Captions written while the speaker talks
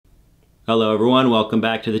Hello everyone, welcome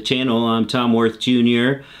back to the channel. I'm Tom Worth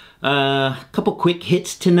Jr. A couple quick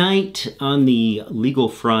hits tonight on the legal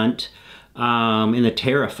front, in the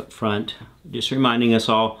tariff front. Just reminding us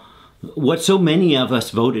all what so many of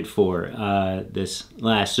us voted for this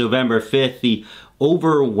last November 5th, the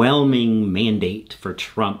overwhelming mandate for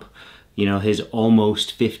Trump. You know, his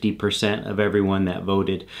almost 50% of everyone that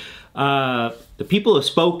voted. The people have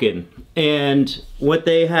spoken, and what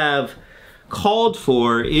they have called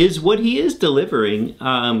for is what he is delivering.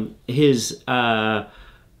 His nominee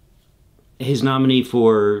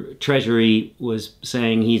for Treasury was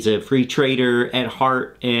saying he's a free trader at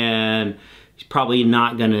heart, and he's probably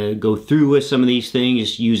not going to go through with some of these things,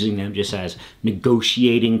 just using them just as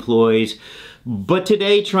negotiating ploys. But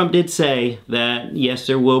today Trump did say that yes,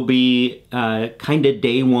 there will be kind of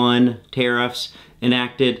day one tariffs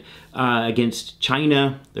enacted against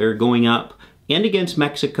China. They're going up, and against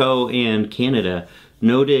Mexico and Canada.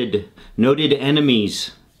 Noted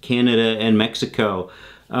enemies, Canada and Mexico.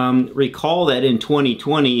 Recall that in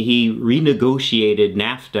 2020 he renegotiated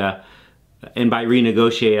NAFTA, and by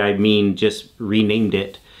renegotiate I mean just renamed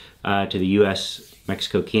it to the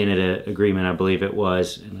U.S.-Mexico-Canada agreement, I believe it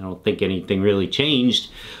was, and I don't think anything really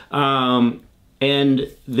changed. And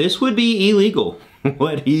this would be illegal.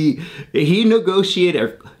 What he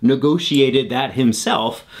negotiated that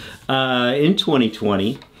himself in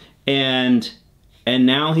 2020, and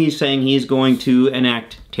now he's saying he's going to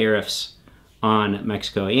enact tariffs on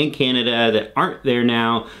Mexico and Canada that aren't there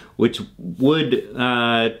now, which would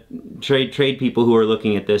trade people who are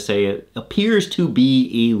looking at this say it appears to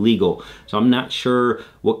be illegal. So I'm not sure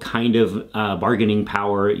what kind of bargaining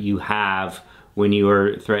power you have when you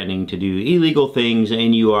are threatening to do illegal things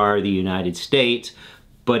and you are the United States,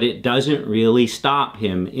 but it doesn't really stop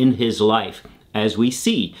him in his life, as we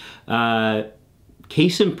see.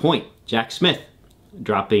 Case in point, Jack Smith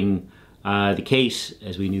dropping the case,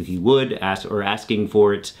 as we knew he would, asking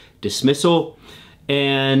for its dismissal.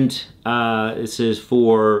 And this is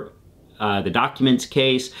for the documents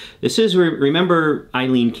case. This is, remember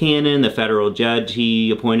Eileen Cannon, the federal judge he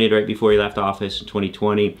appointed right before he left office in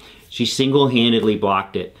 2020? She single-handedly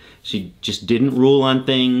blocked it. She just didn't rule on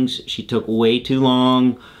things. She took way too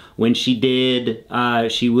long. When she did,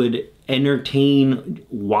 she would entertain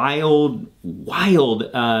wild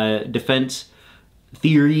defense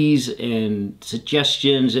theories and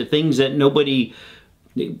suggestions, things that nobody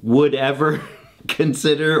would ever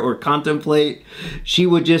consider or contemplate. She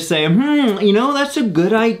would just say, you know, that's a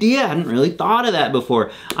good idea. I hadn't really thought of that before.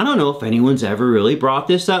 I don't know if anyone's ever really brought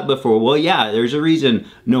this up before. Well, yeah, there's a reason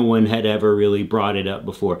no one had ever really brought it up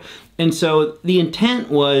before. And so the intent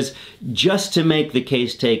was just to make the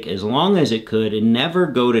case take as long as it could and never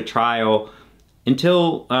go to trial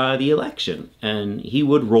until the election. And he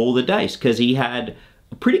would roll the dice because he had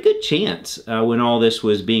a pretty good chance when all this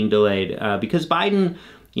was being delayed, because Biden,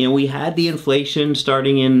 you know, we had the inflation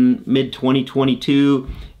starting in mid-2022,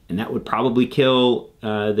 and that would probably kill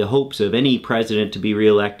the hopes of any president to be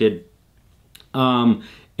reelected. And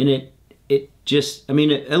it just, I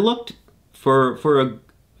mean, it looked for a,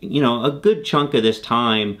 you know, a good chunk of this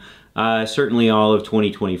time, certainly all of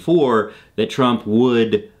 2024, that Trump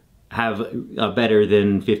would have a better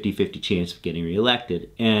than 50-50 chance of getting reelected.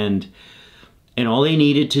 And all they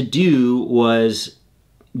needed to do was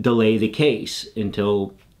delay the case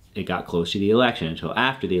until it got close to the election, until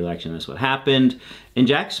after the election. That's what happened. And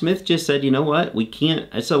Jack Smith just said, you know what, we can't,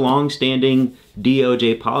 it's a long-standing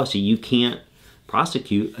DOJ policy. You can't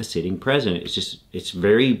prosecute a sitting president. It's just, it's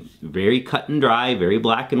very, very cut and dry, very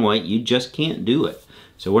black and white. You just can't do it.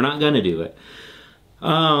 So we're not going to do it.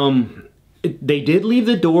 They did leave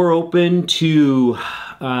the door open to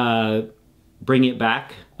bring it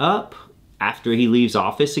back up after he leaves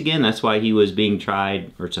office again. That's why he was being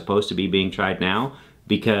tried, or supposed to be being tried now,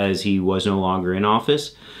 because he was no longer in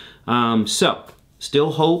office. So,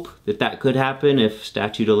 still hope that that could happen if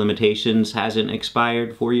statute of limitations hasn't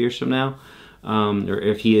expired 4 years from now, or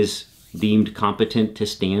if he is deemed competent to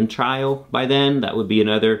stand trial by then. That would be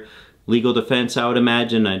another legal defense, I would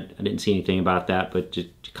imagine. I didn't see anything about that, but just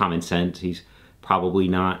common sense, he's probably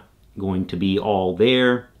not going to be all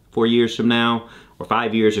there 4 years from now, or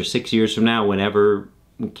 5 years or 6 years from now, whenever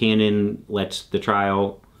Cannon lets the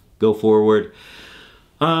trial go forward.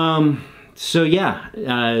 So yeah,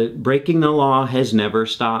 breaking the law has never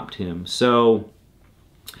stopped him. So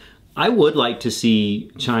I would like to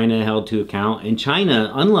see China held to account. And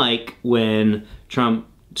China, unlike when Trump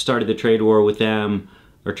started the trade war with them,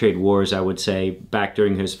 or trade wars, I would say, back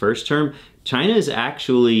during his first term, China is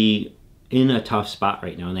actually in a tough spot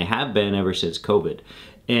right now, and they have been ever since COVID.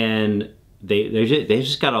 And they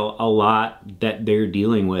just got a lot that they're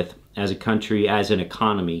dealing with as a country, as an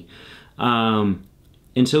economy. And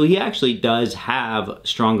so he actually does have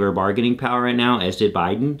stronger bargaining power right now, as did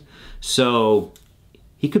Biden. So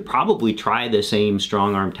he could probably try the same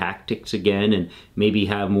strong arm tactics again and maybe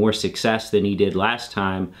have more success than he did last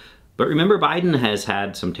time. But remember, Biden has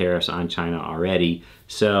had some tariffs on China already.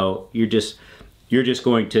 So you're just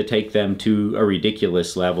going to take them to a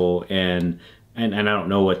ridiculous level, and I don't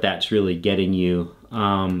know what that's really getting you.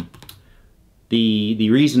 The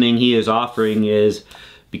reasoning he is offering is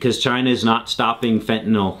because China is not stopping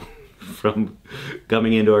fentanyl from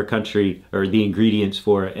coming into our country, or the ingredients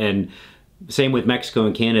for it. And same with Mexico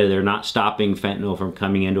and Canada, they're not stopping fentanyl from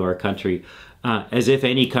coming into our country. As if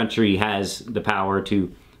any country has the power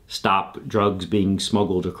to stop drugs being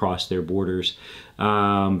smuggled across their borders.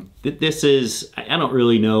 This is, I don't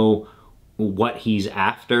really know what he's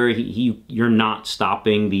after. You're not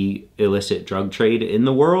stopping the illicit drug trade in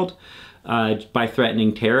the world by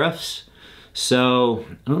threatening tariffs. So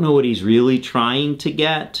I don't know what he's really trying to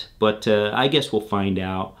get, but I guess we'll find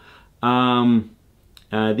out.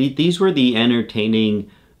 These were the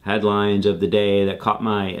entertaining headlines of the day that caught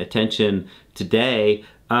my attention today.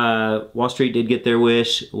 Wall Street did get their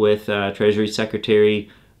wish with Treasury Secretary,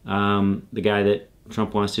 the guy that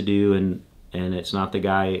Trump wants to do, and it's not the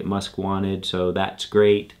guy Musk wanted, so that's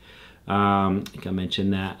great. I think I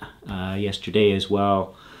mentioned that yesterday as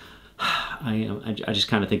well. I just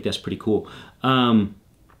kind of think that's pretty cool.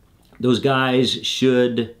 Those guys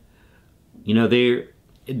should, you know,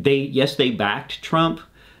 yes, they backed Trump.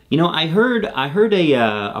 You know, I heard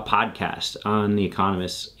a podcast on The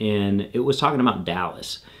Economist, and it was talking about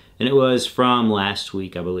Dallas, and it was from last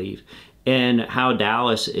week, I believe, and how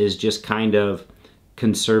Dallas is just kind of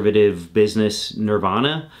conservative business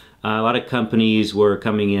nirvana. A lot of companies were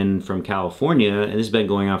coming in from California, and this has been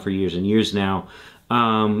going on for years and years now.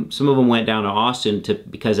 Some of them went down to Austin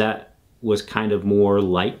because that was kind of more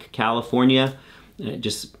like California,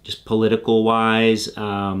 just political wise,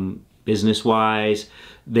 business wise,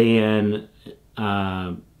 than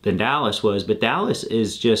Dallas was. But Dallas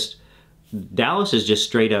is just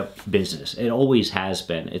straight up business. It always has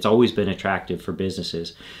been. It's always been attractive for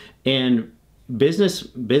businesses, and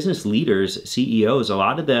business leaders, CEOs, a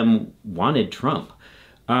lot of them wanted Trump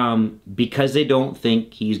because they don't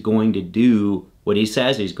think he's going to do what he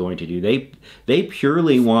says he's going to do. They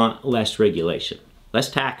purely want less regulation, less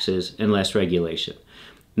taxes, and less regulation,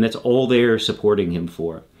 and that's all they're supporting him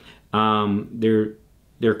for.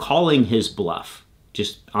 They're calling his bluff,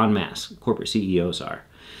 just en masse. Corporate CEOs are,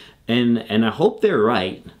 and I hope they're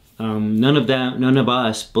right. None of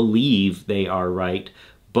us believe they are right,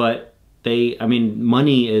 but I mean,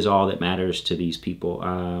 money is all that matters to these people.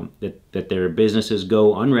 That their businesses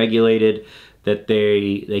go unregulated, that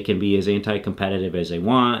they can be as anti-competitive as they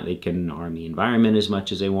want, they can harm the environment as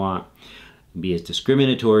much as they want, be as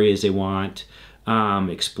discriminatory as they want,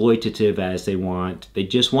 exploitative as they want. They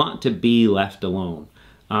just want to be left alone.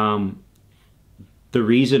 The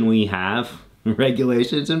reason we have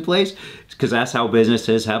regulations in place is because that's how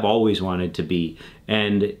businesses have always wanted to be.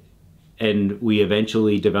 And we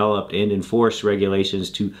eventually developed and enforced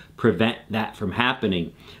regulations to prevent that from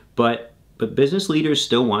happening. But business leaders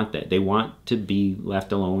still want that. They want to be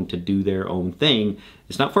left alone to do their own thing.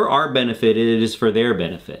 It's not for our benefit, it is for their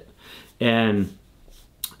benefit. And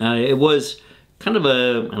it was kind of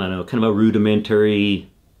a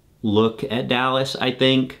rudimentary look at Dallas, I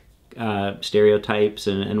think, stereotypes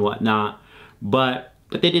and whatnot. But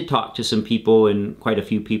they did talk to some people, and quite a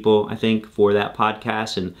few people, I think, for that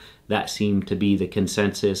podcast, and that seemed to be the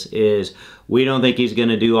consensus is, we don't think he's going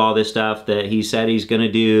to do all this stuff that he said he's going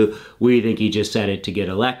to do. We think he just said it to get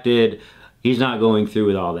elected. He's not going through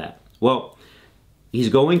with all that. Well, he's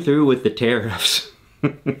going through with the tariffs.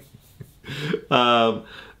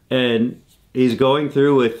 And he's going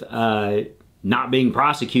through with not being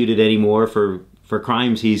prosecuted anymore for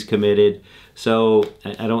crimes he's committed. So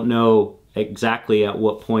I don't know exactly at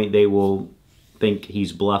what point they will think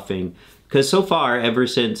he's bluffing. Because so far, ever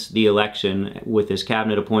since the election, with his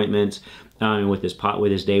cabinet appointments, with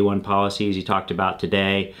his day one policies he talked about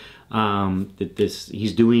today,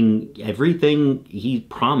 he's doing everything he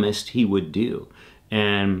promised he would do.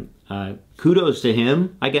 And kudos to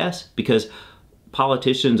him, I guess, because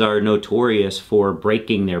politicians are notorious for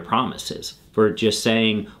breaking their promises, for just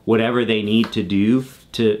saying whatever they need to do,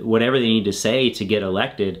 whatever they need to say to get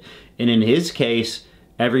elected. And in his case,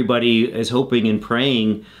 everybody is hoping and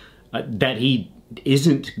praying that he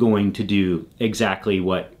isn't going to do exactly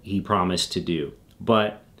what he promised to do.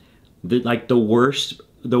 But the worst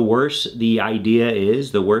the worse the idea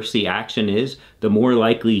is, the worse the action is, the more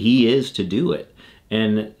likely he is to do it.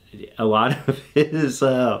 And a lot of his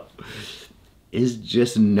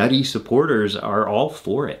just nutty supporters are all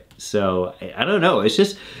for it. So I don't know. It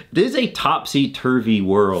is a topsy-turvy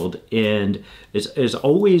world, and there's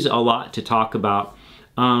always a lot to talk about.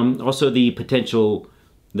 Also, the potential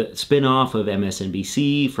spin-off of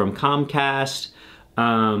MSNBC from Comcast.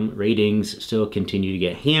 Ratings still continue to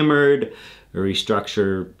get hammered.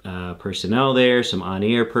 Restructure personnel there, some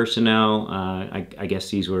on-air personnel. I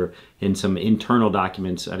guess these were in some internal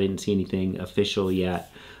documents. I didn't see anything official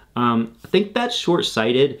yet. I think that's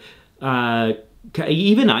short-sighted.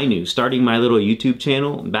 Even I knew, starting my little YouTube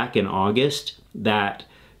channel back in August, that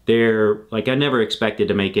I never expected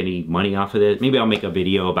to make any money off of this. Maybe I'll make a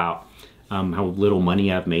video about how little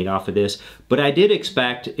money I've made off of this. But I did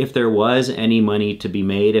expect, if there was any money to be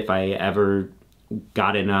made, if I ever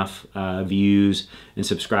got enough views and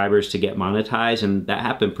subscribers to get monetized, and that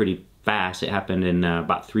happened pretty fast. It happened in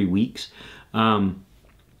about 3 weeks.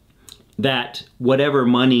 That whatever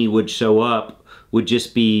money would show up would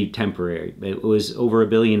just be temporary. It was over $1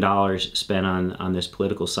 billion spent on this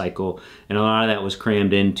political cycle, and a lot of that was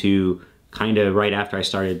crammed into kind of right after I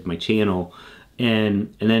started my channel,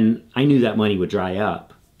 and then I knew that money would dry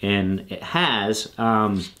up, and it has.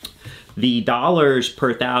 The dollars per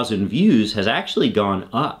 1,000 views has actually gone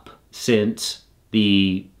up since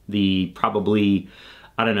the probably,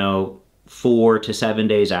 I don't know, 4 to 7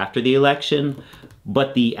 days after the election.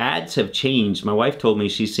 But the ads have changed. My wife told me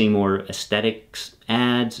she's seeing more aesthetics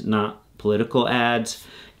ads, not political ads.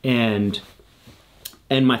 And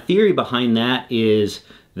my theory behind that is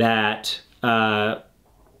that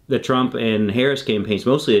the Trump and Harris campaigns,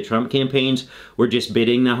 mostly the Trump campaigns, were just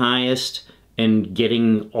bidding the highest and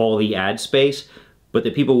getting all the ad space, but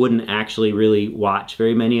that people wouldn't actually really watch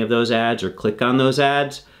very many of those ads or click on those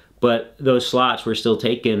ads. But those slots were still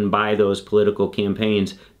taken by those political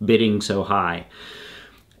campaigns bidding so high.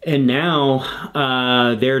 And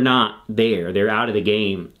now they're not there. They're out of the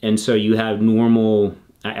game. And so you have normal,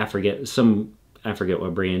 I forget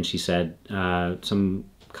what brand she said, some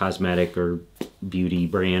cosmetic or beauty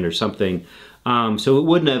brand or something. So it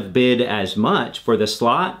wouldn't have bid as much for the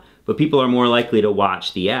slot, but people are more likely to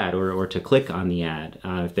watch the ad or to click on the ad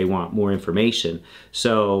if they want more information.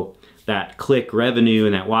 So that click revenue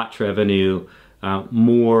and that watch revenue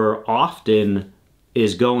more often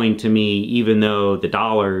is going to me, even though the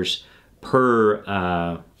dollars per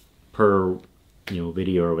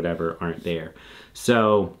video or whatever aren't there.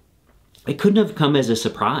 So it couldn't have come as a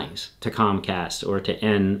surprise to Comcast or to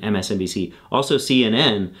MSNBC. Also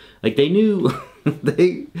CNN, like they knew,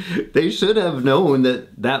 they should have known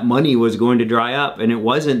that money was going to dry up, and it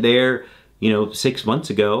wasn't there, 6 months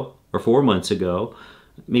ago or 4 months ago.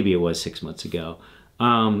 Maybe it was 6 months ago.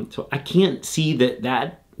 So I can't see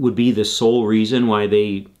that would be the sole reason why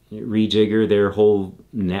they rejigger their whole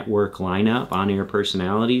network lineup, on-air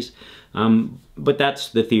personalities. But that's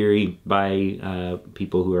the theory by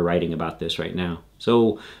people who are writing about this right now.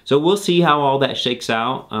 So we'll see how all that shakes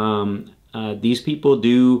out. These people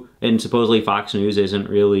do, and supposedly Fox News isn't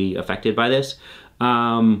really affected by this.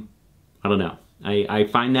 I don't know. I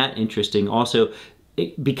find that interesting. Also,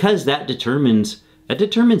 because that determines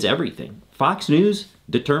everything. Fox News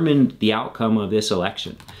determined the outcome of this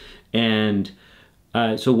election. And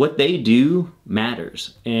so what they do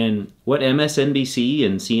matters. And what MSNBC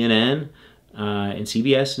and CNN and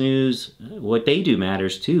CBS News, what they do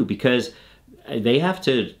matters too, because they have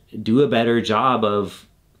to do a better job of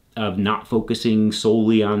not focusing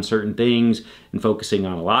solely on certain things and focusing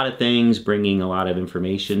on a lot of things, bringing a lot of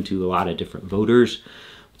information to a lot of different voters.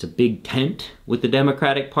 It's a big tent with the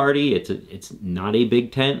Democratic Party. It's not a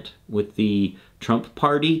big tent with the Trump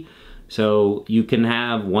Party. So you can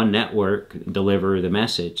have one network deliver the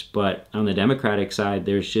message, but on the Democratic side,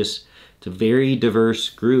 it's a very diverse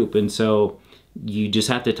group, and so you just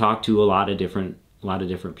have to talk to a lot of different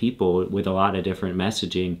people with a lot of different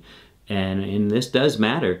messaging, and this does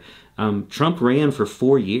matter. Trump ran for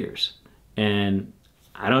 4 years, and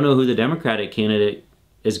I don't know who the Democratic candidate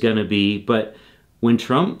is going to be, but when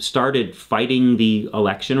Trump started fighting the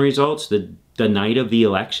election results, the night of the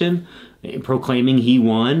election, proclaiming he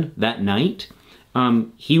won that night,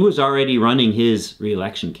 he was already running his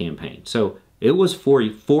re-election campaign. So it was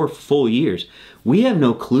 4 full years. We have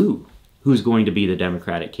no clue who's going to be the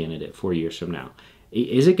Democratic candidate 4 years from now.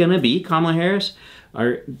 Is it going to be Kamala Harris?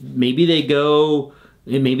 Or maybe they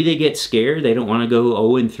get scared. They don't want to go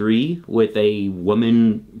 0-3 with a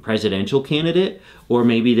woman presidential candidate. Or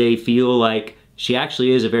maybe they feel like she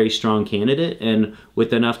actually is a very strong candidate, and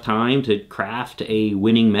with enough time to craft a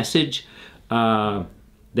winning message,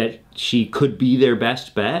 that she could be their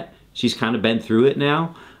best bet. She's kind of been through it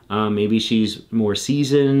now. Maybe she's more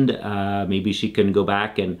seasoned. Maybe she can go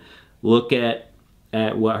back and look at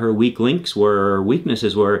what her weak links were or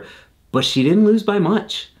weaknesses were, but she didn't lose by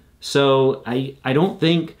much. So I don't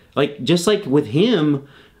think, like, just like with him,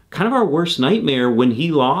 kind of our worst nightmare when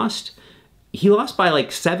he lost by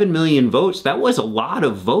like 7 million votes. That was a lot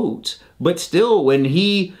of votes, but still when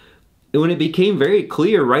it became very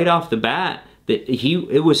clear right off the bat that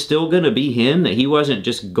it was still going to be him, that he wasn't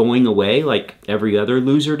just going away like every other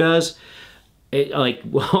loser does, like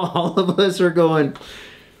all of us are going,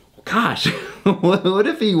 gosh, what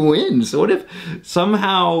if he wins? What if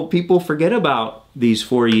somehow people forget about these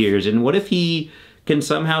 4 years? And what if he can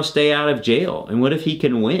somehow stay out of jail? And what if he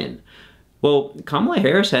can win? Well, Kamala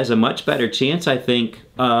Harris has a much better chance, I think,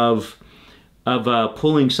 of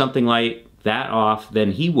pulling something like that off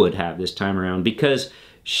than he would have this time around, because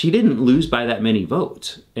she didn't lose by that many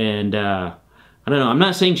votes. And I don't know, I'm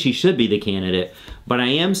not saying she should be the candidate, but I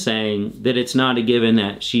am saying that it's not a given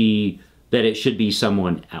that it should be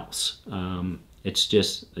someone else. It's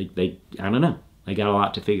just, I don't know. I got a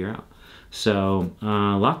lot to figure out. So, a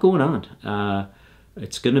lot going on.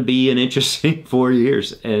 It's going to be an interesting 4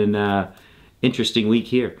 years and interesting week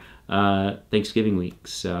here. Thanksgiving week.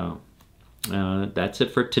 So, that's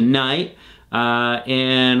it for tonight.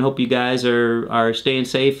 And hope you guys are staying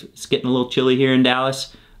safe. It's getting a little chilly here in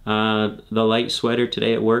Dallas. The light sweater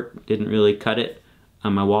today at work didn't really cut it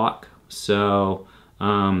on my walk. So,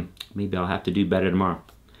 maybe I'll have to do better tomorrow.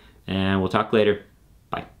 And we'll talk later.